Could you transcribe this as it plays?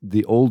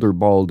the older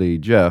Baldy,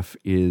 Jeff,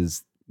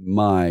 is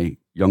my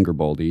younger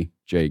Baldy,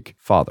 Jake,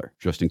 father.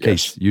 Just in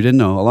case you didn't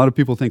know, a lot of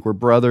people think we're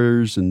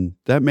brothers, and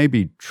that may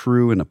be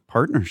true in a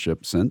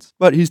partnership sense,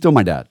 but he's still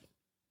my dad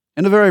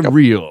in a very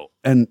real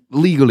and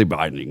legally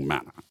binding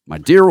manner. My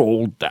dear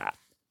old dad.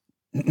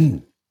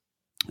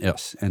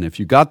 Yes, and if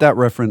you got that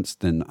reference,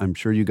 then I'm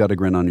sure you got a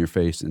grin on your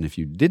face. And if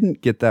you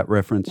didn't get that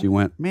reference, you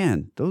went,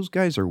 man, those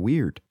guys are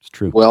weird. It's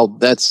true. Well,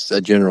 that's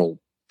a general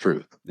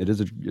truth.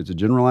 It's a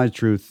generalized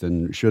truth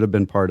and should have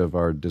been part of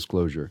our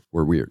disclosure.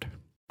 We're weird.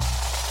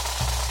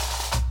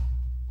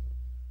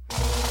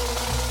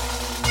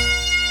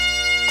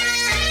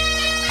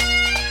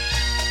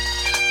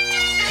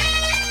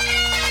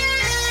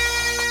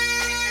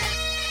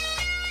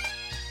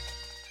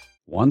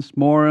 Once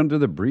more under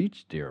the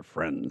breach, dear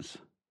friends.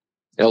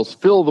 Else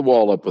fill the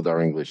wall up with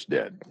our English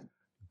dead.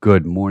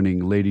 Good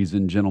morning, ladies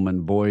and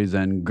gentlemen, boys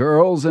and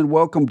girls, and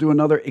welcome to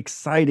another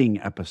exciting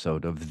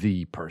episode of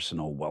The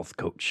Personal Wealth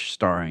Coach,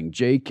 starring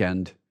Jake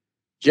and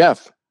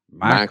Jeff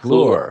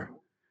McClure.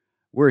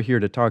 We're here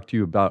to talk to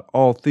you about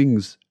all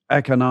things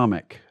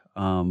economic.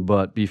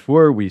 But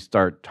before we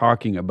start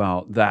talking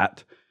about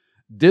that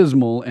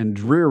dismal and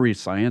dreary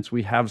science,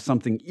 we have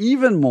something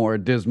even more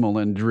dismal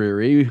and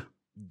dreary,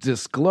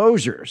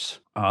 disclosures.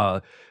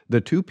 The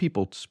two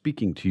people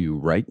speaking to you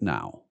right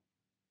now,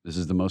 this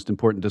is the most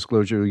important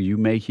disclosure you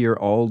may hear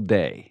all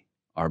day,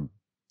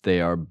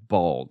 they are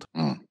bald.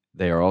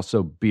 They are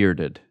also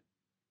bearded.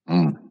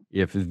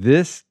 If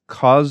this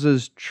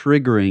causes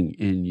triggering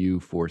in you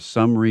for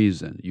some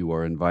reason, you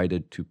are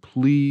invited to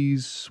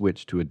please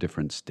switch to a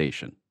different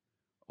station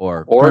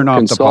or turn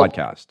off the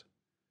podcast.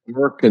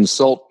 Or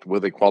consult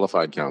with a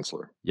qualified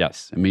counselor.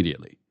 Yes,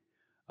 immediately.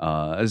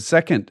 A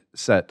second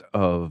set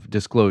of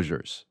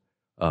disclosures,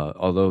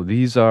 although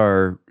these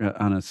are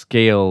on a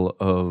scale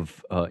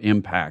of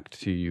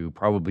impact to you,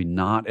 probably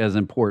not as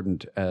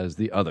important as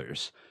the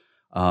others.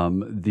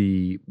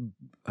 The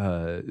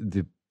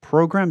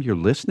program you're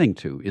listening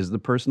to is the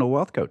Personal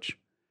Wealth Coach.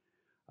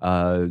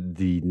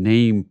 The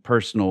name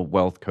Personal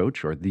Wealth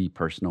Coach or the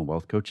Personal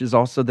Wealth Coach is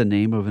also the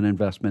name of an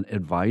investment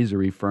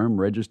advisory firm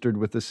registered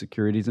with the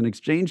Securities and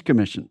Exchange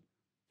Commission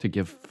to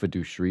give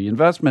fiduciary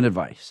investment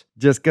advice.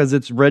 Just because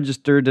it's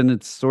registered and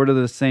it's sort of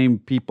the same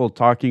people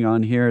talking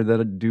on here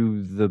that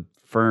do the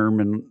firm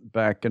and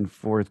back and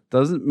forth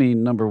doesn't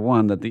mean, number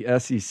one, that the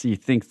SEC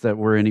thinks that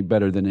we're any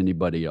better than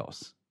anybody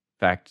else.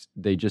 In fact,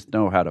 they just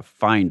know how to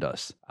find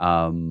us.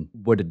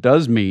 What it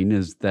does mean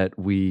is that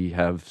we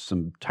have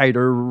some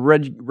tighter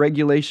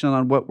regulation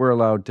on what we're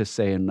allowed to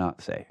say and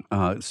not say.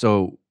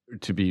 So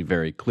to be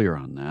very clear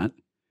on that,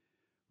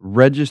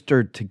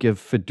 registered to give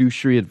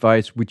fiduciary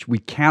advice, which we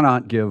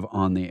cannot give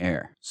on the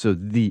air. So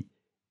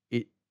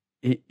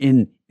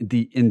in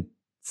the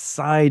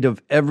inside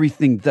of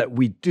everything that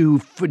we do,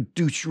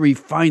 fiduciary,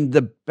 find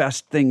the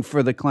best thing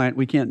for the client.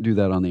 We can't do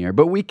that on the air,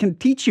 but we can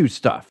teach you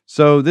stuff.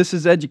 So this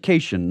is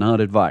education,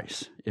 not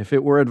advice. If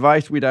it were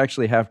advice, we'd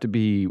actually have to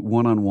be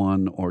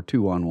one-on-one or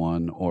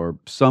two-on-one or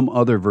some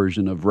other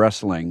version of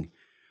wrestling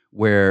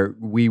where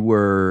we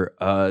were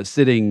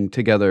sitting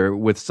together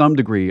with some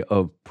degree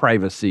of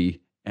privacy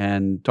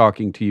and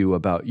talking to you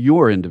about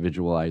your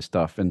individualized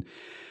stuff. And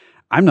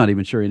I'm not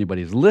even sure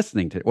anybody's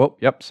listening to it. Well,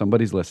 yep,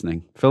 somebody's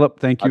listening. Philip,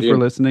 thank you for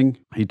listening.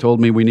 He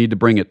told me we need to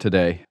bring it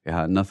today.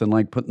 Yeah, nothing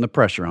like putting the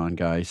pressure on,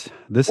 guys.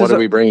 What are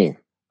we bringing?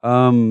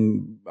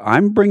 I'm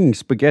bringing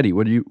spaghetti.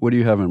 What do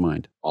you have in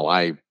mind? Well,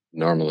 I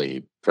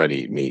normally try to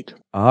eat meat.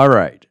 All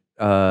right.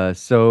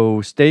 So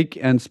steak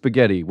and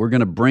spaghetti. We're going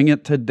to bring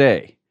it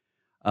today.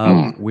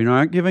 We're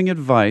not giving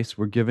advice.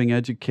 We're giving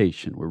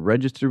education. We're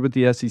registered with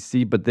the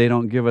SEC, but they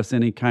don't give us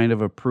any kind of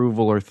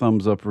approval or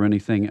thumbs up or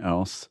anything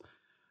else.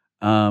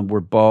 We're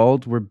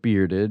bald. We're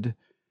bearded.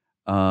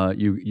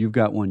 You've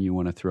got one you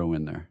want to throw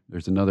in there.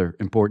 There's another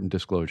important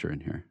disclosure in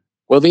here.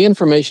 Well, the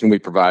information we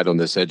provide on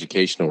this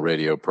educational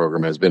radio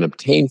program has been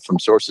obtained from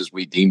sources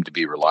we deem to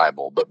be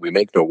reliable, but we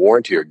make no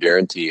warranty or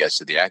guarantee as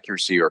to the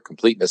accuracy or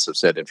completeness of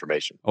said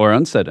information. Or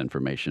unsaid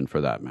information,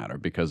 for that matter,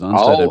 because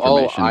unsaid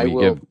information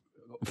give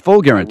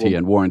full guarantee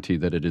and warranty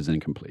that it is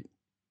incomplete.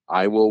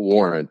 I will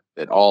warrant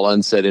that all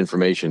unsaid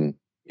information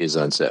is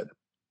unsaid.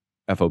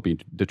 FOB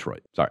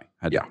Detroit. Sorry,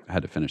 I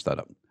had to finish that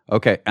up.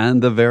 Okay,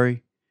 and the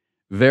very,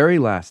 very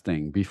last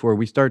thing before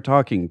we start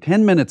talking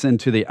 10 minutes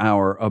into the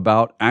hour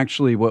about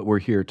actually what we're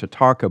here to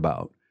talk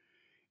about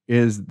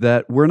is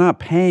that we're not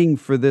paying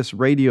for this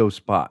radio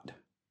spot.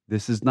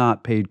 This is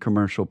not paid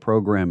commercial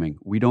programming.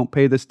 We don't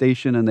pay the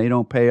station and they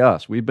don't pay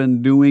us. We've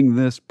been doing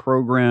this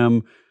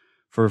program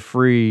for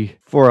free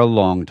for a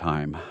long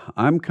time.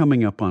 I'm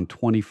coming up on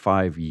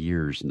 25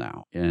 years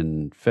now.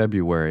 In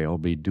February, I'll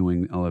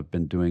have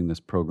been doing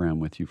this program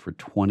with you for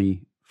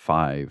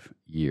 25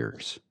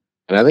 years.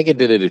 And I think I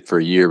did it for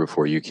a year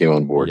before you came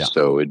on board. Yeah.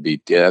 So I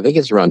think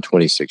it's around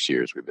 26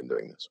 years we've been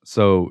doing this.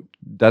 So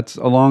that's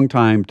a long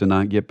time to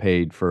not get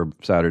paid for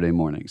Saturday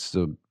mornings.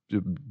 So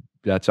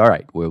that's all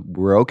right.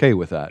 We're okay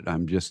with that.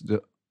 I'm just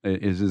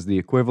is the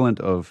equivalent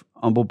of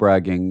humble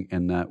bragging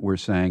in that we're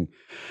saying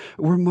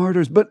we're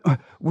martyrs, but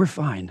we're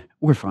fine.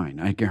 We're fine.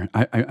 I guarantee.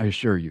 I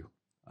assure you.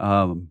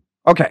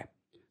 Okay.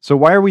 So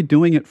why are we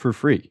doing it for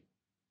free?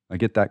 I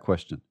get that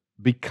question.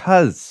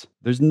 Because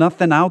there's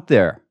nothing out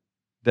there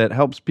that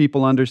helps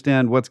people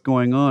understand what's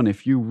going on.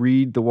 If you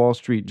read the Wall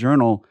Street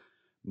Journal,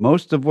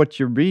 most of what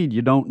you read,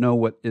 you don't know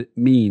what it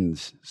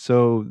means.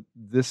 So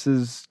this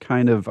is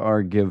kind of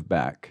our give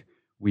back.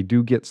 We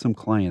do get some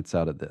clients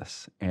out of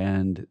this,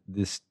 and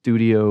the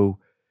studio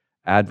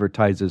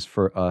advertises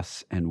for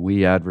us, and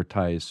we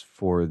advertise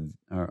for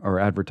or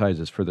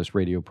advertises for this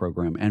radio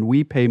program, and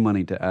we pay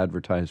money to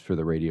advertise for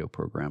the radio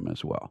program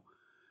as well.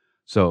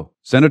 So,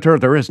 Senator,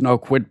 there is no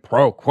quid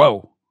pro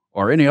quo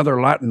or any other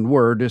Latin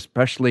word,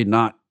 especially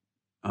not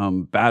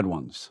bad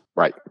ones.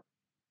 Right.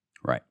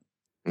 Right.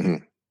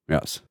 Mm-hmm.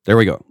 Yes. There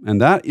we go.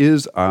 And that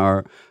was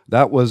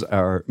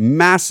our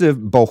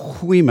massive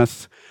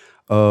behemoth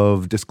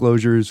of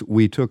disclosures.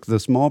 We took the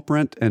small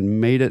print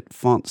and made it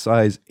font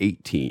size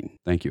 18.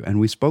 Thank you. And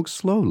we spoke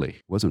slowly.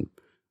 It wasn't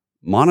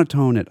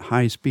monotone at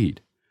high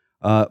speed.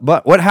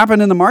 But what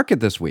happened in the market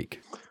this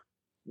week?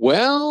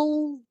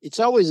 Well, it's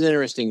always an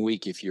interesting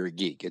week if you're a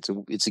geek. It's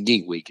a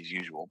geek week as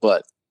usual,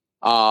 but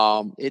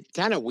it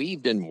kind of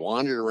weaved and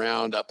wandered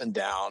around up and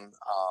down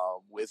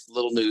with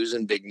little news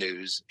and big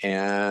news,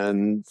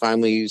 and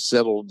finally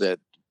settled at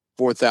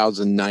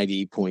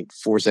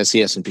 4,090.4. That's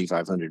the S&P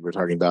 500 we're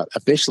talking about.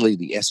 Officially,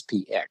 the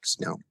SPX.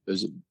 Now,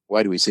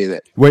 why do we say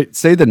that? Wait,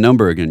 say the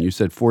number again. You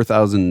said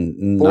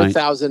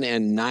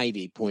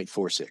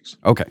 4,090.46.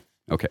 Okay.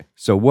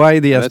 So why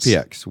the That's-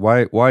 SPX?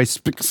 Why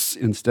SPX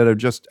instead of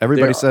just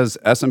everybody says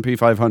S&P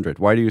 500?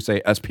 Why do you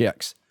say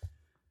SPX?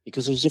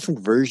 Because there's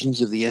different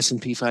versions of the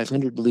S&P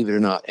 500, believe it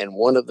or not, and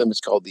one of them is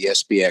called the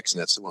SPX,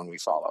 and that's the one we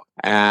follow.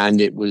 And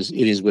it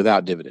is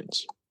without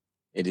dividends.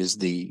 It is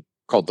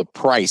called the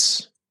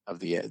price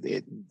of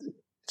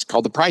it's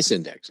called the price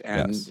index.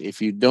 And Yes.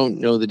 if you don't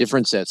know the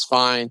difference, that's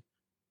fine.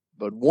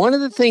 But one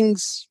of the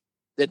things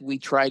that we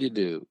try to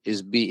do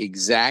is be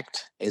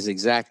exact as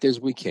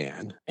we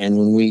can. And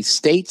when we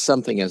state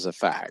something as a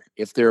fact,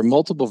 if there are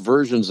multiple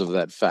versions of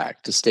that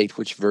fact, to state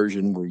which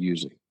version we're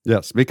using.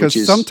 Yes, because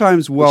Which is-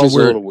 sometimes Which is a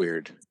we're little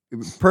weird.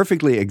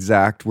 perfectly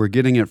exact, we're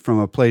getting it from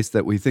a place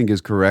that we think is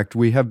correct.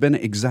 We have been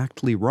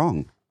exactly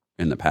wrong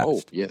in the past.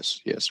 Oh,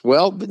 yes.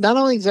 Well, but not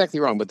only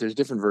exactly wrong, but there's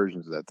different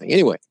versions of that thing.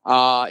 Anyway,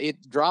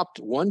 it dropped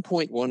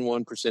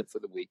 1.11% for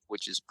the week,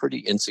 which is pretty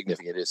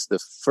insignificant. It's the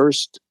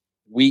first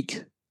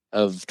week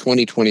of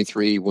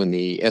 2023 when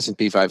the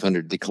S&P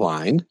 500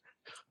 declined.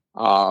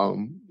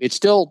 It's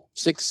still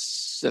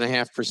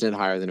 6.5%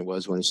 higher than it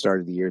was when it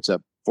started the year. It's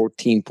up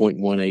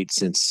 14.18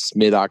 since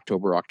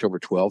mid-October, October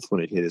 12th, when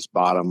it hit its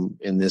bottom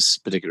in this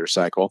particular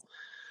cycle.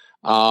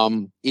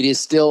 It is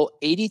still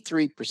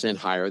 83%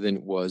 higher than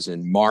it was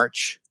in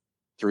March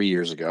 3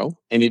 years ago,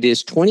 and it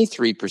is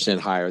 23%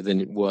 higher than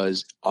it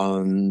was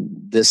on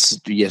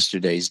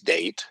yesterday's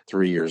date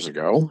 3 years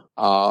ago,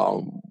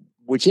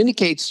 which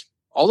indicates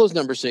all those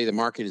numbers say the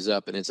market is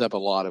up, and it's up a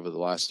lot over the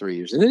last 3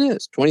 years, and it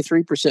is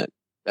 23%.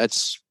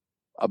 That's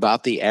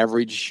about the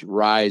average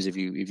rise if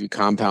you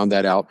compound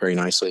that out very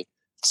nicely.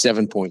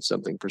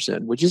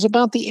 7-point-something%, which is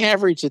about the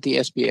average that the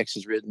SPX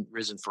has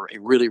risen for a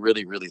really,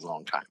 really, really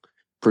long time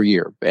per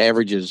year.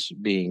 Averages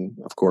being,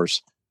 of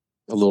course,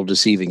 a little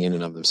deceiving in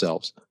and of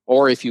themselves.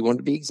 Or if you want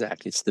to be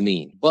exact, it's the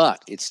mean.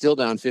 But it's still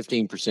down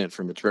 15%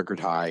 from its record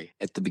high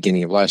at the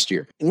beginning of last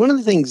year. And one of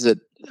the things that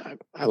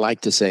I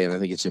like to say, and I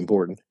think it's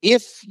important,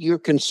 if you're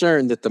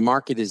concerned that the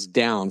market is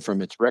down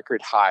from its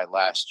record high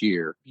last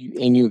year,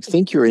 and you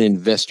think you're an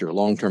investor, a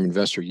long-term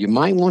investor, you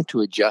might want to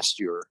adjust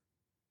your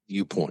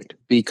viewpoint,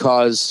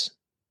 because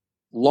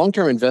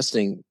long-term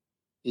investing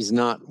is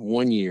not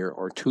 1 year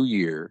or 2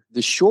 year.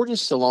 The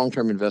shortest a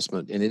long-term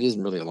investment, and it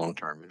isn't really a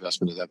long-term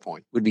investment at that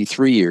point, would be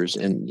 3 years.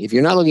 And if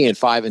you're not looking at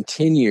 5 and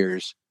 10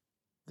 years,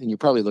 then you're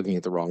probably looking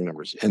at the wrong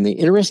numbers. And the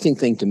interesting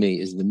thing to me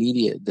is the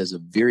media does a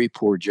very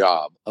poor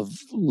job of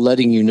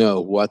letting you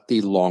know what the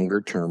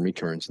longer-term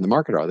returns in the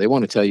market are. They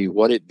want to tell you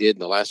what it did in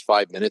the last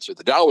 5 minutes, or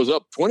the Dow was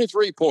up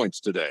 23 points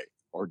today,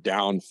 or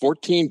down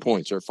 14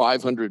 points, or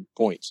 500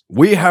 points.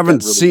 We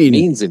haven't really seen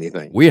means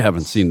anything. We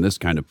haven't seen this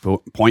kind of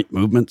point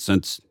movement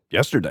since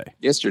yesterday.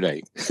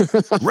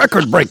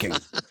 Record breaking.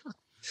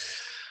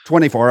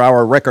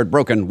 24-hour record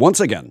broken once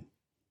again.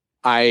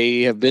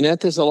 I have been at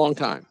this a long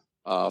time,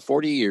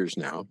 40 years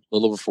now, a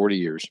little over 40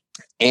 years.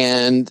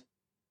 And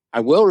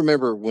I will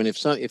remember when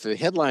if a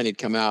headline had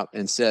come out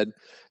and said,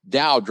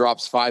 Dow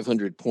drops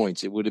 500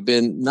 points, it would have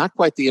been not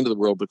quite the end of the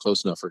world, but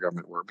close enough for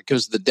government work.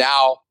 Because the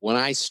Dow, when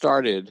I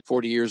started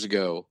 40 years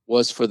ago,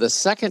 was for the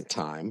second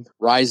time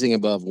rising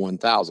above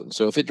 1,000.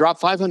 So if it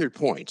dropped 500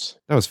 points,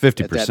 that was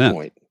 50%. At that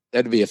point,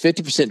 that'd be a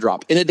 50%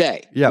 drop in a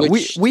day. Yeah,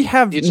 we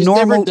have it's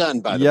normal. Never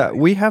done, by the way.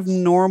 We have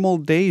normal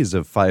days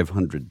of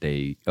 500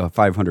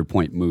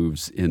 point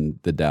moves in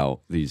the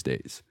Dow these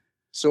days.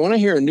 So when I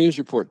hear a news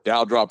report,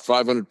 Dow dropped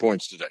 500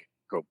 points today,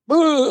 go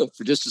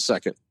for just a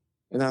second.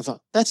 And I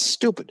thought, that's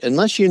stupid.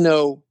 Unless you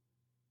know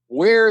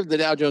where the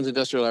Dow Jones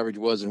Industrial Average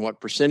was and what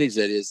percentage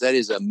that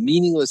is a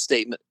meaningless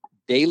statement.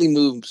 Daily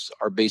moves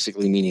are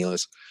basically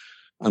meaningless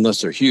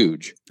unless they're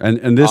huge.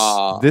 And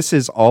this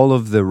is all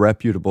of the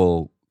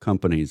reputable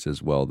companies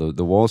as well.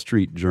 The Wall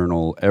Street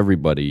Journal,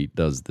 everybody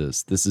does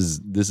this. This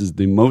is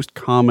the most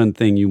common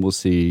thing you will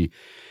see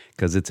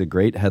because it's a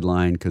great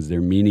headline because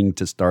they're meaning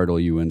to startle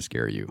you and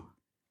scare you.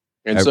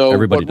 And so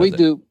what we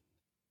do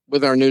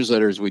with our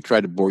newsletters, we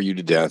try to bore you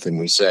to death, and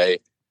we say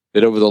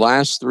that over the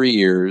last 3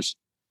 years,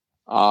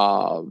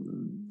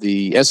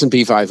 the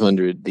S&P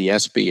 500, the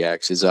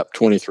SPX, is up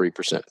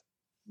 23%,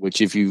 which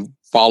if you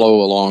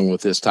follow along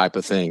with this type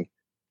of thing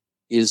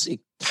is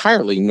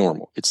entirely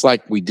normal. It's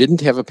like we didn't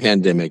have a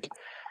pandemic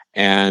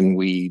and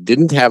we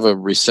didn't have a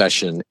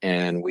recession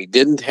and we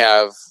didn't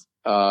have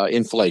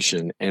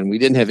inflation and we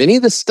didn't have any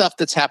of the stuff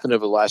that's happened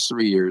over the last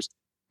 3 years.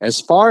 As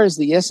far as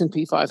the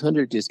S&P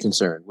 500 is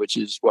concerned, which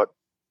is what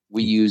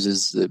we use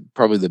as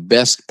probably the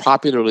best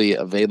popularly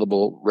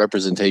available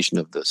representation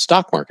of the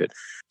stock market,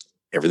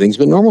 everything's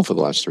been normal for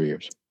the last 3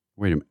 years.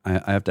 Wait a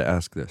minute. I have to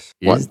ask this.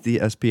 What? Is the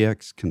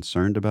SPX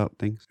concerned about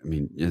things? I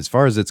mean, as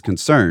far as it's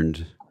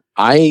concerned,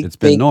 it's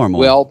been normal.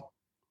 Well,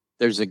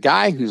 there's a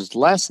guy whose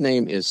last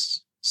name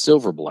is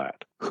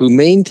Silverblatt who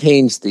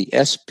maintains the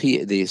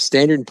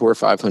Standard & Poor's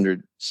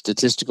 500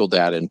 statistical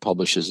data and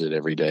publishes it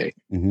every day.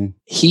 Mm-hmm.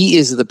 He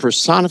is the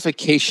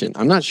personification.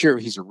 I'm not sure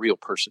if he's a real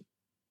person.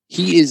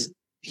 He is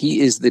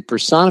the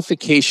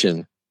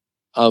personification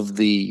of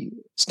the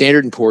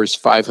Standard & Poor's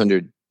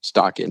 500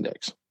 stock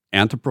index.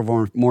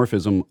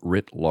 Anthropomorphism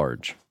writ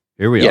large.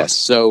 Here we are. Yes.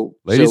 So,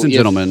 ladies and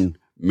gentlemen,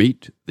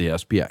 meet the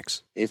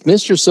SPX. If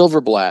Mr.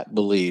 Silverblatt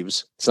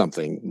believes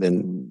something,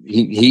 then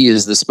he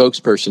is the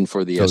spokesperson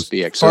for the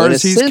SPX. As far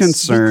as he's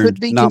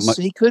concerned, he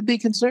could be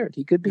concerned.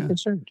 He could be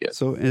concerned. Yes.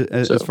 So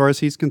as far as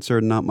he's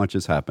concerned, not much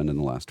has happened in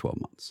the last 12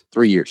 months.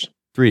 3 years.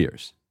 3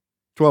 years.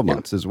 12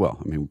 months as well.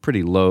 I mean,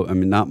 pretty low. I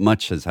mean, not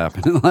much has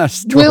happened in the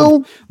last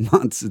 12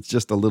 months. It's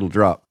just a little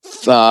drop.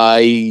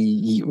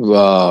 And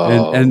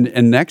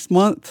next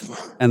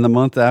month and the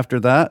month after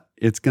that,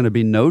 it's going to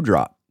be no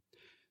drop.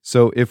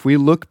 So if we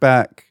look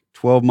back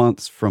 12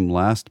 months from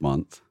last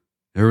month,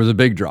 there was a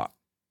big drop.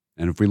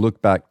 And if we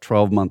look back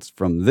 12 months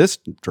from this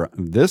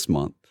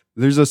month,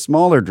 there's a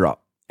smaller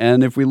drop.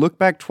 And if we look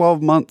back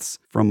 12 months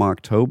from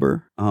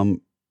October,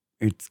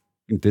 it's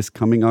this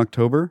coming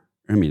October.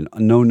 I mean,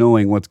 no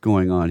knowing what's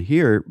going on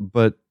here,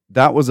 but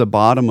that was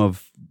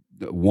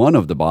one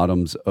of the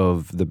bottoms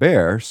of the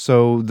bear.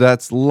 So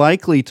that's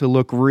likely to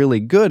look really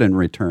good in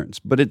returns,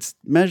 but it's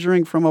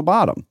measuring from a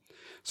bottom.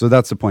 So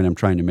that's the point I'm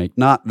trying to make.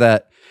 Not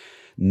that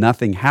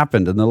nothing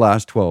happened in the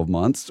last 12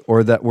 months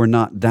or that we're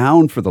not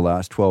down for the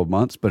last 12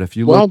 months. But if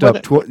you looked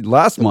up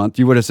last month,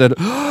 you would have said,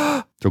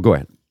 so go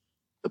ahead.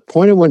 The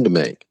point I wanted to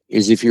make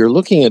is if you're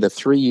looking at a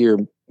 3-year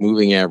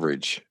moving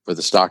average for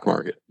the stock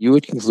market, you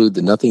would conclude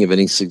that nothing of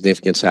any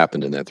significance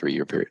happened in that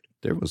 3-year period.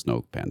 There was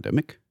no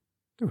pandemic.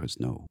 There was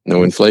no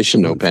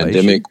inflation, no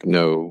pandemic,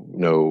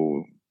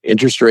 no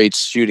interest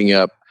rates shooting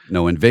up,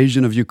 no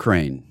invasion of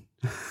Ukraine.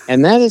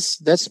 And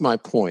that's my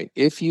point.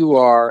 If you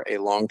are a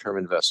long-term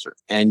investor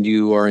and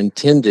you are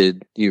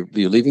you're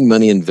leaving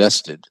money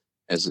invested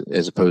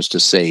as opposed to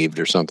saved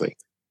or something,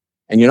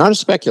 and you're not a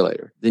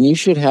speculator, then you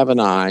should have an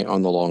eye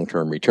on the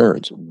long-term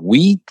returns.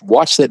 We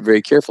watch that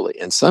very carefully,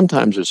 and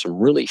sometimes there's some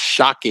really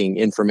shocking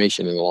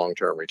information in the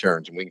long-term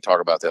returns, and we can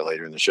talk about that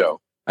later in the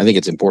show. I think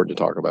it's important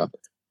to talk about.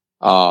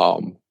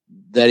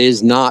 That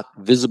is not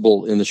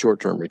visible in the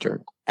short-term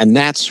return, and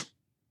that's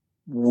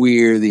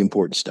where the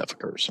important stuff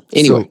occurs.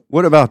 Anyway, so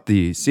what about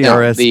the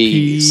CRSP?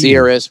 The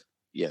CRS,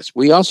 yes.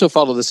 We also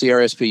follow the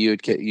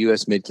CRSP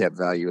U.S. Mid-Cap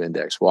Value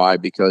Index. Why?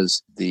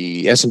 Because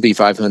the S&P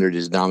 500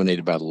 is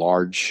dominated by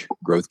large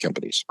growth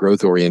companies,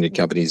 growth-oriented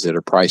companies that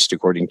are priced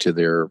according to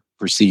their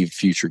perceived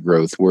future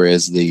growth,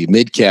 whereas the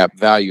Mid-Cap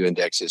Value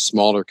Index is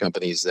smaller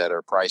companies that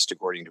are priced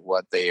according to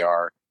what they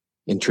are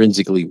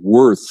intrinsically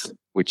worth,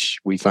 which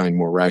we find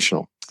more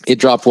rational. It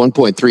dropped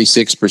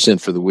 1.36%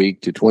 for the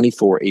week to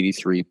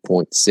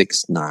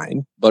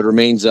 2483.69, but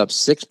remains up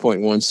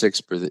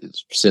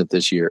 6.16%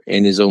 this year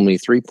and is only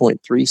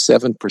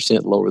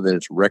 3.37% lower than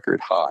its record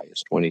high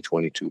as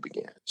 2022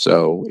 began.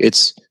 So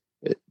it's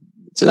a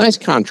nice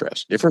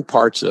contrast. Different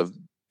parts of,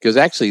 because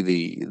actually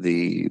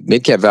the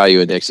mid-cap value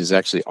index is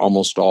actually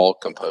almost all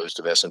composed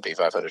of S&P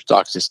 500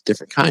 stocks. It's a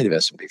different kind of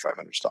S&P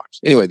 500 stocks.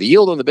 Anyway, the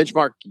yield on the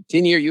benchmark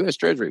 10-year U.S.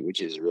 Treasury,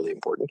 which is really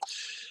important,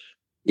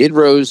 it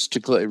rose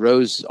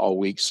all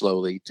week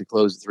slowly to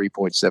close at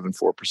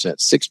 3.74%,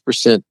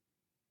 6%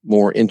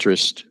 more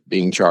interest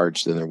being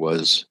charged than there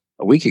was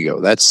a week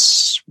ago.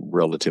 That's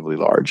relatively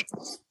large.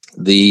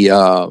 The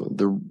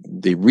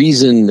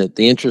reason that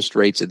the interest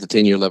rates at the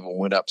 10-year level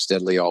went up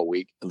steadily all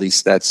week, at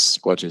least that's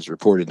what is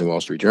reported in the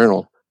Wall Street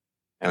Journal,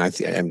 and I have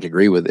to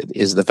agree with it,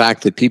 is the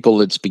fact that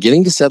it's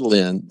beginning to settle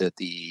in that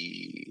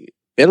the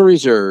Federal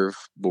Reserve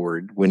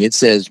Board, when it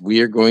says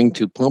we are going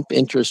to pump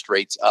interest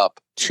rates up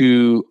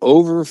to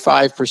over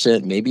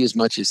 5%, maybe as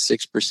much as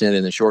 6%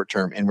 in the short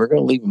term, and we're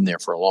going to leave them there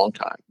for a long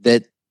time,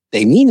 that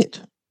they mean it.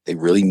 They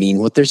really mean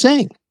what they're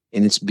saying.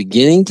 and it's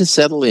beginning to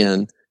settle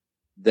in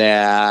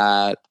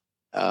that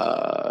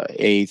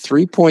a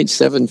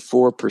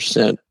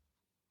 3.74%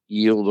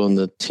 yield on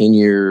the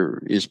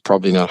 10-year is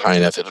probably not high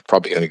enough. It's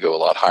probably going to go a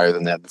lot higher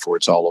than that before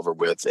it's all over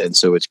with. And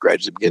so it's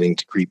gradually beginning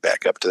to creep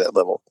back up to that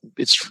level.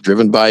 It's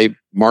driven by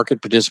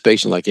market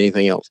participation like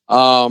anything else.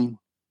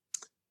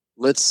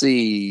 Let's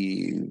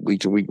see. We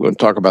want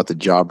to talk about the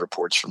job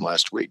reports from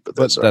last week, but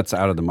that's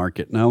out of the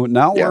market. Now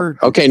yeah. we're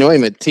okay. No, wait a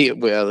minute.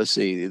 Well, let's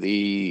see.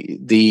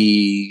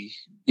 The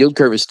yield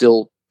curve is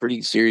still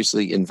pretty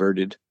seriously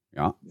inverted.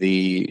 Yeah.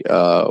 The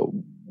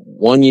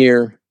 1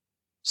 year,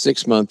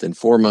 6 month, and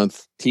 4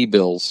 month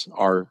T-bills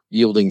are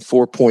yielding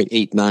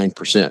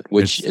 4.89%,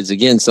 which is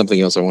again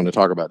something else I want to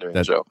talk about during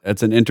the show.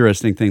 That's an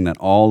interesting thing that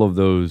all of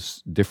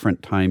those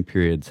different time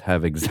periods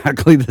have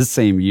exactly the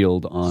same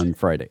yield on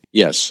Friday.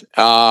 Yes.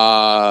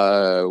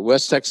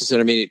 West Texas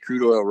Intermediate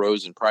crude oil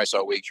rose in price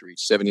all week to reach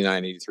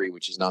 $79.83,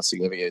 which is not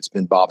significant. It's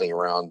been bobbing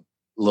around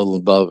a little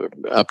above,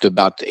 up to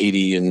about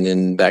 80, and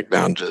then back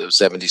down to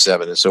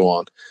 77, and so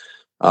on.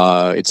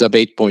 It's up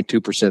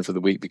 8.2% for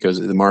the week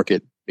because the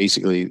market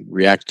basically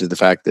reacted to the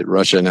fact that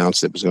Russia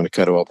announced it was going to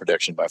cut oil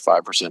production by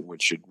 5%,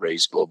 which should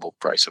raise global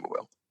price of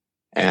oil.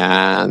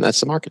 And that's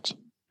the markets.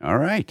 All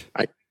right.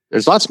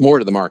 There's lots more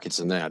to the markets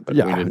than that. But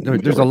yeah,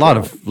 there's a lot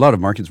of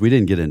markets. We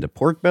didn't get into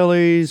pork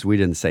bellies. We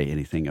didn't say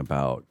anything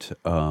about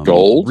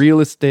gold, real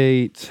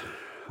estate,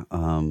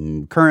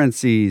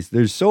 currencies.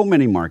 There's so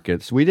many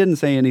markets. We didn't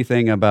say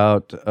anything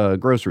about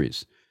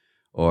groceries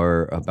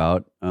or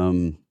about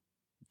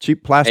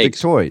cheap plastic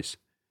toys,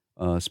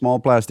 small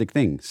plastic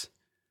things,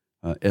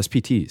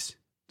 SPTs.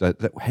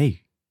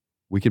 Hey,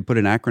 we could put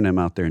an acronym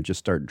out there and just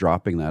start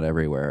dropping that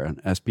everywhere.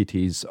 And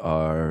SPTs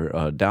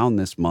are down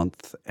this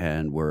month,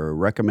 and we're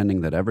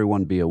recommending that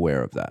everyone be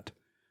aware of that.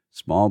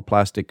 Small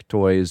plastic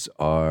toys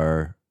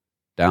are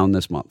down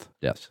this month.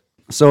 Yes.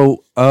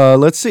 So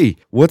let's see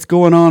what's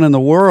going on in the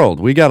world.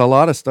 We got a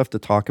lot of stuff to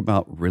talk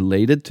about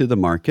related to the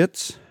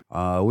markets.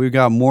 We've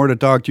got more to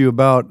talk to you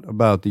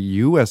about the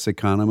U.S.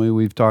 economy.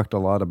 We've talked a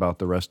lot about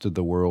the rest of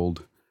the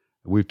world.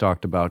 We've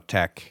talked about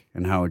tech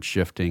and how it's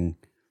shifting.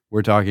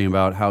 We're talking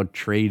about how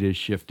trade is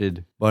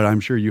shifted, but I'm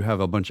sure you have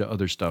a bunch of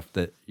other stuff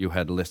that you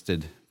had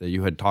listed, that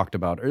you had talked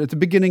about at the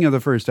beginning of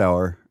the first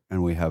hour,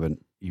 and we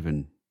haven't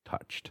even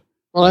touched.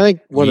 Well, I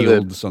think one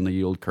yields on the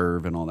yield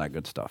curve and all that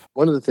good stuff.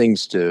 One of the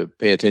things to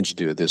pay attention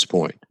to at this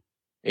point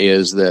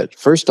is that,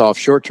 first off,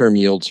 short-term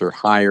yields are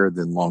higher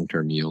than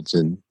long-term yields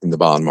in the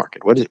bond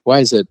market. Why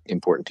is that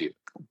important to you?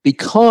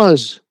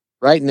 Because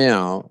right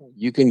now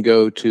you can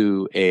go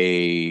to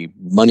a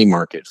money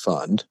market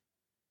fund.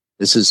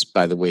 This is,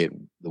 by the way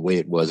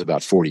it was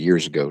about 40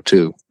 years ago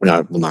too.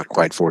 Not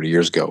quite 40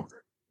 years ago,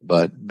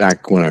 but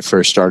back when I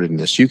first started in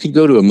this, you could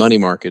go to a money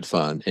market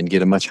fund and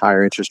get a much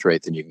higher interest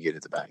rate than you can get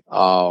at the bank.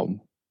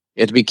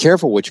 You have to be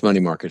careful which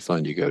money market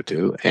fund you go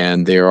to.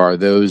 And there are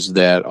those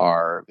that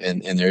are,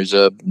 and there's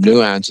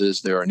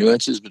nuances. There are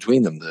nuances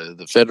between them.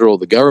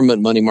 The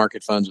government money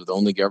market funds with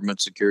only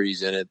government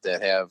securities in it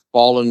that have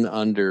fallen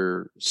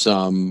under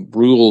some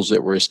rules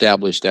that were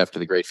established after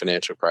the great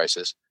financial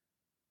crisis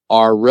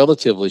are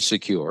relatively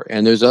secure.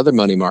 And there's other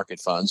money market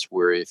funds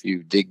where if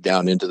you dig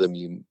down into them,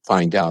 you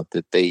find out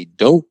that they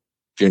don't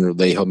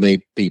generally, they may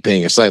be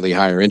paying a slightly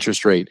higher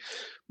interest rate,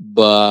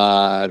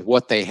 but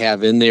what they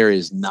have in there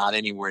is not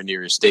anywhere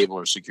near as stable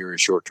or secure as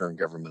short-term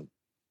government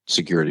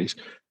securities.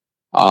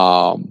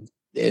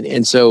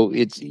 And so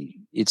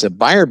it's a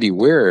buyer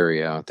beware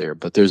area out there,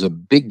 but there's a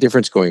big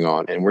difference going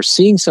on. And we're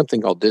seeing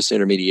something called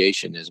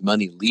disintermediation as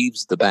money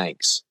leaves the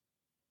banks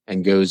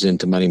and goes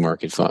into money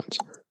market funds.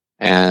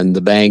 And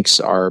the banks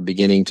are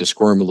beginning to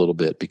squirm a little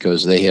bit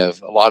because they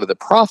have a lot of the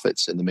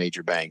profits in the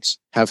major banks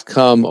have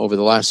come over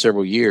the last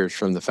several years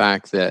from the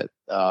fact that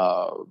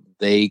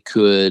they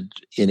could,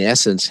 in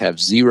essence,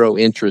 have zero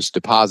interest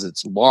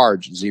deposits,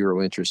 large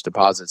zero interest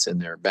deposits in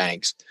their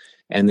banks.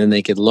 And then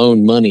they could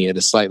loan money at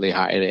a slightly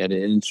high, at an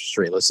interest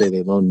rate. Let's say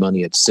they loan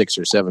money at 6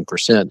 or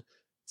 7%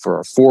 for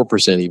a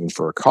 4%, even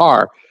for a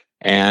car.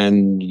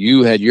 And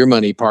you had your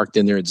money parked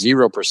in there at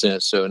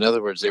 0%. So in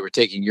other words, they were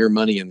taking your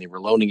money and they were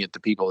loaning it to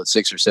people at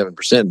 6 or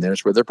 7%. And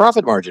that's where their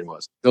profit margin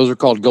was. Those are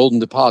called golden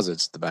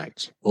deposits at the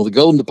banks. Well, the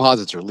golden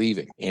deposits are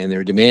leaving and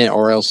they're demand,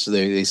 or else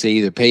they say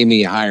either pay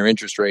me a higher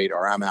interest rate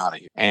or I'm out of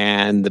here.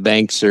 And the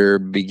banks are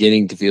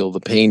beginning to feel the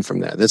pain from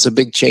that. That's a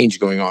big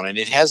change going on. And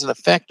it has an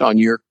effect on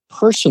your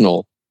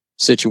personal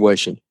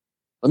situation.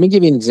 Let me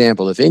give you an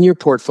example. If in your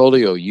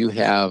portfolio you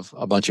have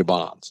a bunch of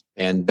bonds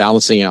and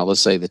balancing out,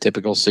 let's say the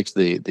typical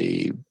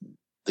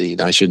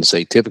I shouldn't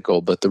say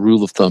typical, but the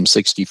rule of thumb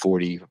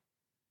 60-40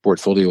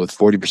 portfolio with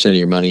 40% of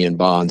your money in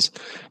bonds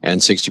and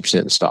 60%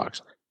 in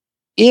stocks.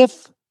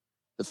 If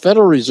the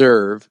Federal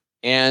Reserve,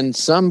 and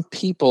some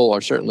people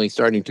are certainly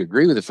starting to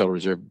agree with the Federal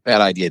Reserve,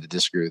 bad idea to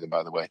disagree with them,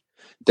 by the way,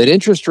 that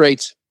interest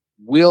rates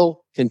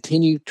will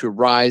continue to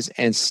rise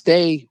and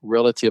stay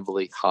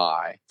relatively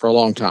high for a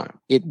long time.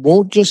 It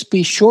won't just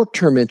be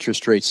short-term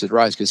interest rates that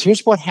rise, because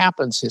here's what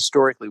happens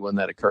historically when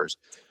that occurs.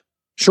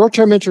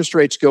 Short-term interest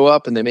rates go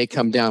up and they may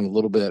come down a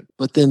little bit,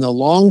 but then the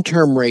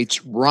long-term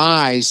rates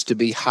rise to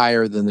be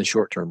higher than the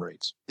short-term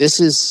rates. This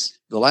is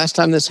the last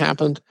time this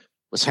happened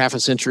was half a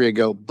century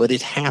ago, but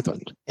it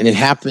happened. And it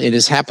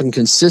has happened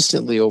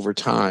consistently over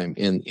time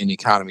in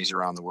economies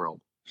around the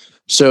world.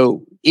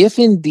 So if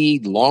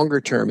indeed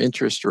longer-term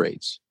interest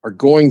rates are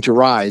going to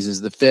rise,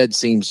 as the Fed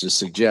seems to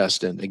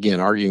suggest, and again,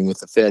 arguing with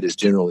the Fed has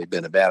generally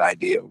been a bad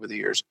idea over the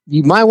years,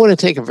 you might want to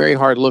take a very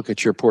hard look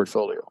at your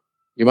portfolio.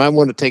 You might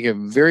want to take a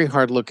very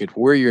hard look at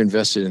where you're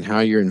invested and how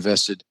you're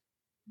invested,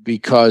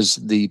 because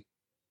the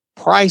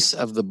price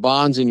of the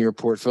bonds in your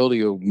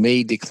portfolio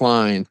may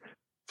decline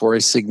for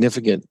a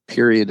significant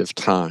period of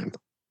time.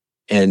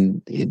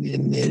 And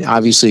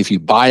obviously, if you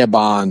buy a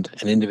bond,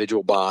 an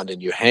individual bond,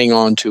 and you hang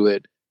on to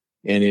it,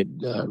 and it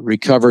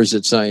recovers,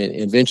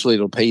 eventually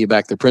it'll pay you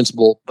back the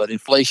principal. But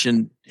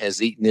inflation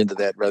has eaten into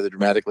that rather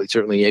dramatically,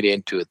 certainly ate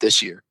into it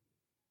this year.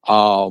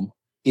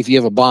 If you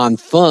have a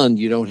bond fund,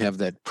 you don't have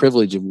that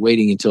privilege of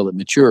waiting until it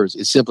matures.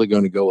 It's simply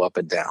going to go up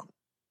and down.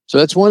 So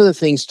that's one of the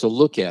things to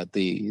look at.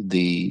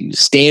 The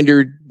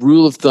standard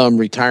rule of thumb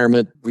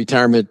retirement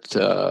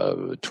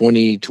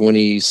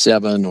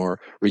 2027 or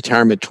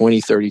retirement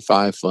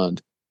 2035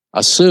 fund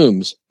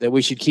assumes that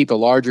we should keep a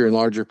larger and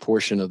larger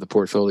portion of the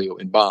portfolio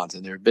in bonds.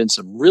 And there have been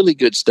some really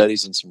good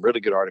studies and some really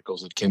good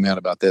articles that came out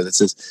about that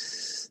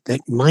says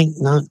that might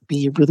not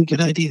be a really good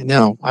idea.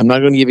 Now, I'm not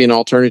going to give you an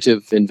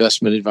alternative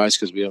investment advice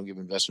because we don't give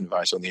investment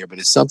advice on the air, but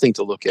it's something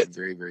to look at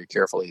very, very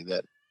carefully,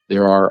 that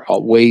there are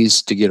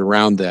ways to get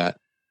around that.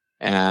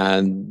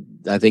 And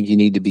I think you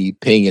need to be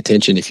paying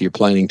attention if you're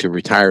planning to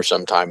retire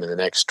sometime in the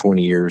next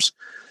 20 years.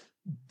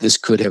 This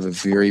could have a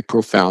very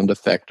profound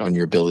effect on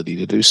your ability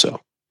to do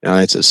so. Now,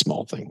 it's a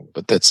small thing,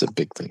 but that's a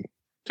big thing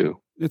too.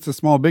 It's a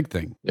small, big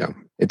thing. Yeah.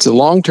 It's a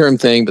long-term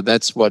thing, but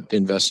that's what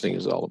investing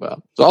is all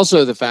about. It's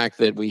also the fact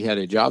that we had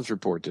a jobs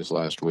report this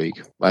last week,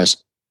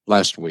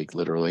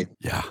 literally.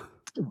 Yeah.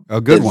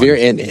 A good one.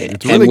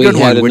 It's a really good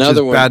one, which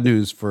is bad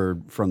news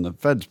from the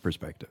Fed's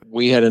perspective.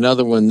 We had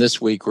another one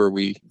this week where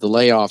the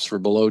layoffs were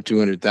below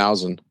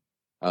 200,000.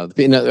 I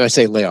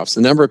say layoffs.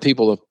 The number of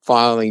people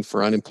filing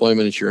for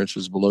unemployment insurance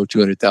was below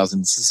 200,000.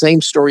 It's the same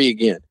story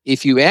again.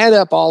 If you add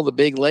up all the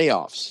big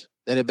layoffs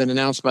that have been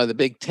announced by the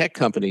big tech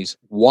companies,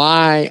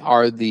 why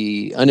are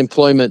the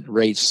unemployment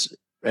rates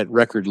at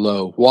record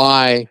low?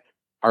 Why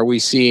are we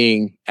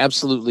seeing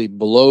absolutely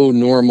below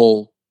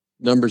normal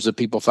numbers of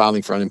people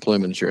filing for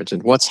unemployment insurance?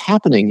 And what's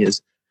happening is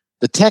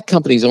the tech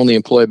companies only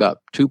employ about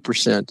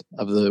 2%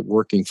 of the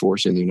working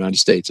force in the United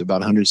States, about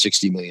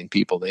 160 million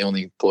people. They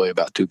only employ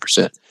about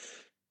 2%.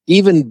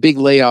 Even big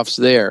layoffs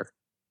there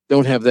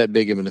don't have that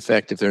big of an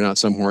effect if they're not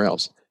somewhere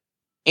else.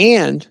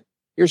 And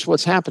here's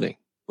what's happening.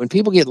 When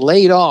people get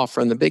laid off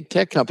from the big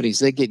tech companies,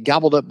 they get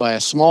gobbled up by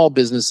a small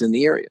business in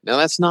the area. Now,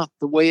 that's not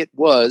the way it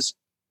was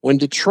when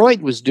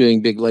Detroit was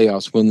doing big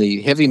layoffs, when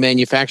the heavy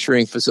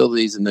manufacturing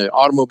facilities and the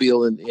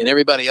automobile and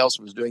everybody else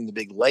was doing the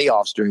big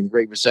layoffs during the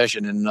Great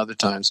Recession and other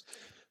times.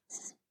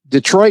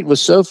 Detroit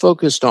was so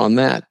focused on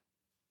that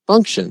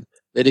function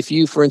that if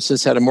you, for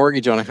instance, had a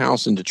mortgage on a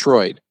house in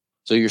Detroit,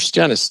 so you're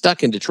kind of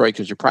stuck in Detroit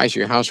because your price of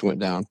your house went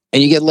down,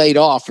 and you get laid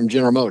off from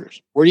General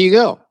Motors, where do you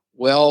go?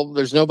 Well,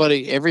 there's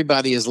nobody.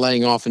 Everybody is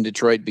laying off in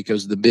Detroit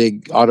because the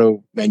big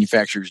auto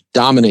manufacturers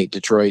dominate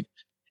Detroit.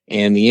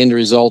 And the end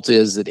result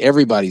is that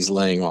everybody's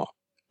laying off.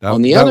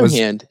 On the other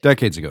hand,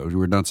 decades ago,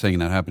 we're not saying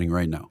that happening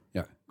right now.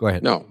 Yeah, go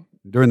ahead. No,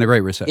 during the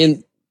Great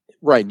Recession.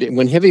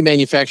 When heavy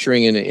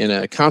manufacturing in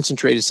a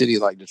concentrated city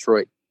like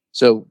Detroit,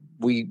 so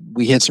we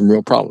had some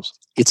real problems.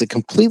 It's a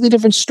completely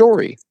different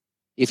story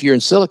if you're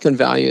in Silicon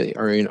Valley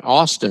or in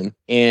Austin,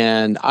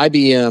 and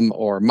IBM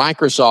or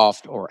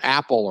Microsoft or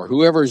Apple or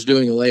whoever is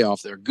doing a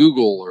layoff there,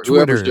 Google or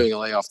whoever's doing a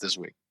layoff this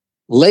week,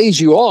 lays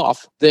you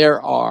off.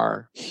 There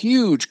are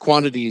huge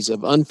quantities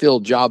of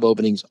unfilled job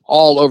openings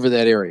all over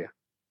that area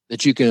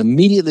that you can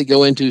immediately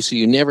go into so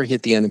you never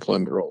hit the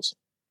unemployment rolls.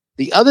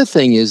 The other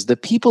thing is the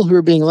people who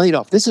are being laid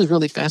off. This is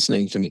really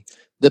fascinating to me.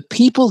 The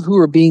people who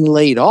are being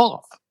laid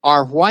off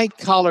are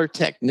white-collar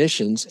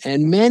technicians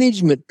and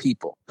management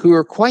people who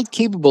are quite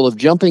capable of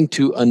jumping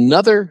to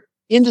another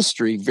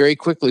industry very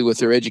quickly with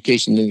their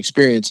education and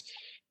experience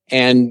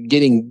and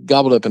getting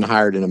gobbled up and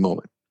hired in a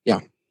moment.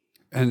 Yeah.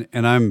 And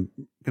I'm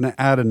going to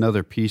add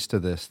another piece to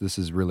this. This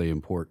is really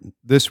important.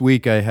 This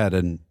week I had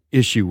an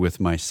issue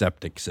with my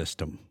septic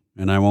system,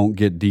 and I won't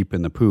get deep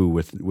in the poo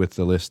with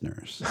the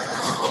listeners.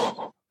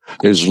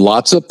 There's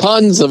lots of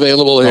puns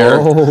available here.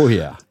 Oh,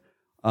 yeah.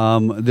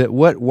 That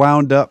what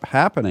wound up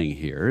happening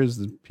here is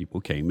that people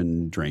came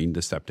and drained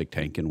the septic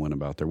tank and went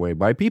about their way.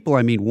 By people,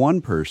 I mean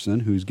one person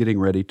who's getting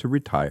ready to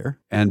retire.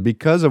 And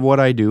because of what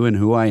I do and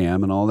who I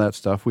am and all that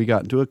stuff, we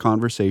got into a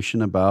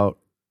conversation about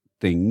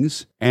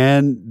things.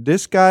 And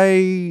this guy,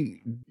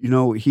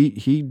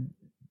 he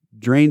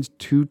drains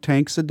 2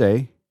 tanks a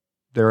day,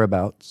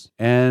 thereabouts,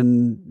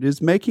 and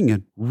is making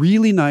a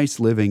really nice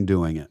living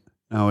doing it.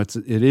 Now, it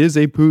is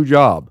a poo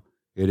job.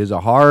 It is a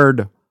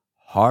hard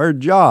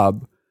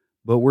job.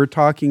 But we're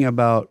talking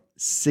about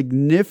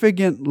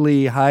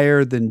significantly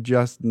higher than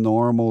just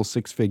normal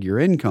six-figure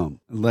income,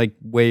 like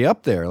way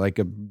up there, like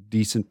a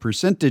decent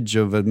percentage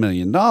of $1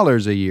 million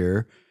a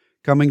year,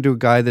 coming to a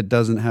guy that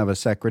doesn't have a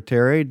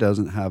secretary,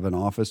 doesn't have an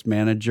office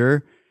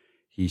manager.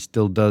 He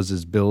still does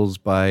his bills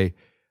by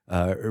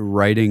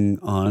writing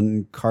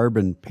on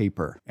carbon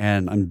paper.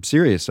 And I'm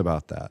serious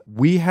about that.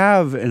 We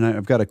have, and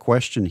I've got a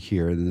question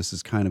here, and this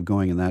is kind of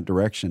going in that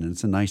direction. And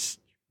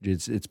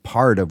it's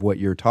part of what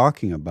you're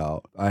talking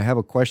about. I have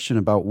a question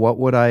about what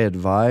would I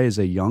advise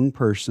a young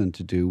person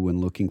to do when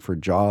looking for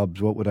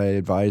jobs? What would I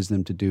advise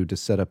them to do to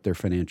set up their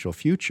financial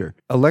future?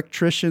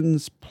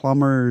 Electricians,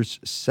 plumbers,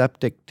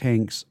 septic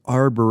tanks,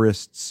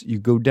 arborists, you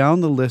go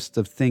down the list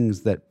of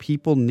things that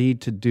people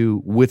need to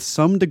do with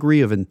some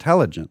degree of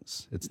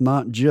intelligence. It's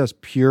not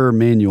just pure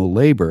manual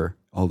labor,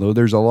 although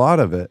there's a lot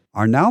of it,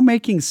 are now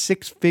making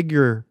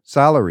six-figure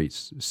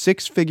salaries,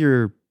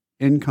 six-figure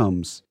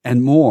incomes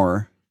and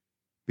more,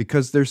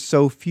 because there's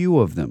so few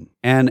of them.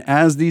 And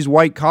as these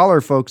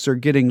white-collar folks are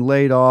getting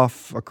laid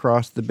off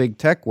across the big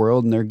tech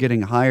world and they're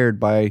getting hired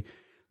by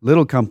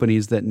little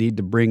companies that need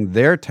to bring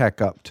their tech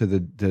up to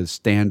the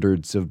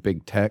standards of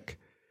big tech,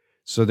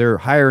 so they're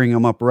hiring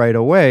them up right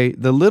away,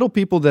 the little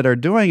people that are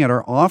doing it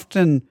are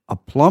often a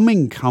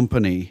plumbing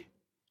company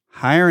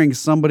hiring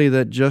somebody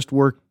that just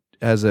worked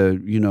as a,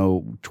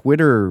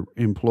 Twitter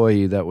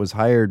employee that was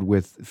hired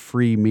with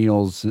free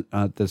meals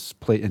at this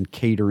place and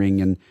catering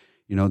and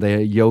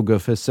the yoga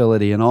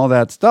facility and all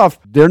that stuff.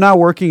 They're now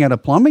working at a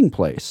plumbing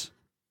place,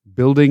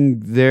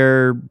 building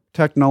their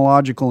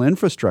technological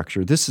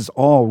infrastructure. This is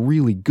all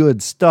really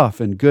good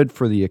stuff and good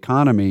for the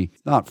economy.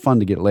 It's not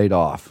fun to get laid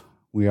off.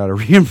 We ought to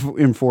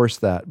reinforce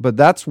that. But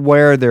that's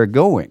where they're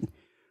going.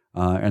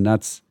 And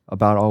that's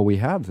about all we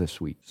have this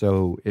week.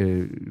 So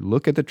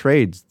look at the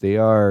trades. They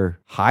are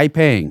high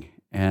paying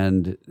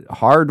and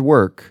hard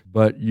work,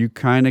 but you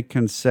kind of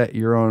can set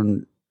your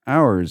own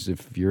hours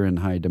if you're in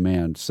high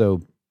demand.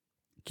 So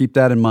keep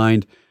that in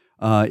mind.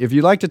 If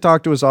you'd like to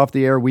talk to us off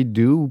the air, we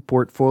do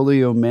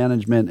portfolio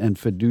management and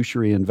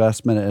fiduciary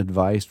investment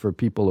advice for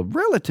people of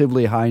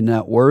relatively high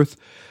net worth.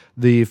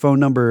 The phone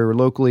number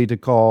locally to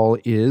call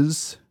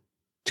is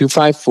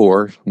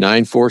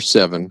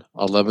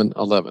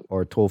 254-947-1111.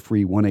 Or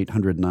toll-free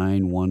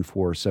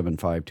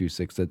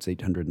 1-800-914-7526. That's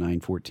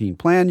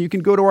 800-914-PLAN. You can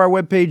go to our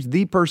webpage,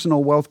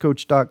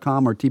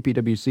 thepersonalwealthcoach.com or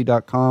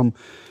tpwc.com.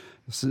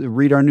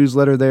 Read our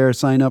newsletter there,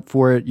 sign up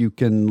for it. You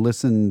can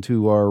listen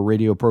to our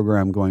radio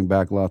program going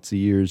back lots of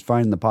years.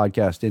 Find the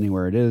podcast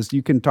anywhere it is.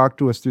 You can talk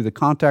to us through the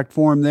contact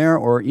form there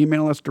or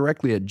email us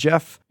directly at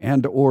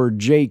jeff&or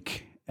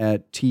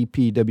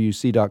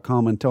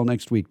jake@tpwc.com. Until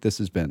next week, this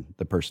has been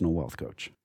The Personal Wealth Coach.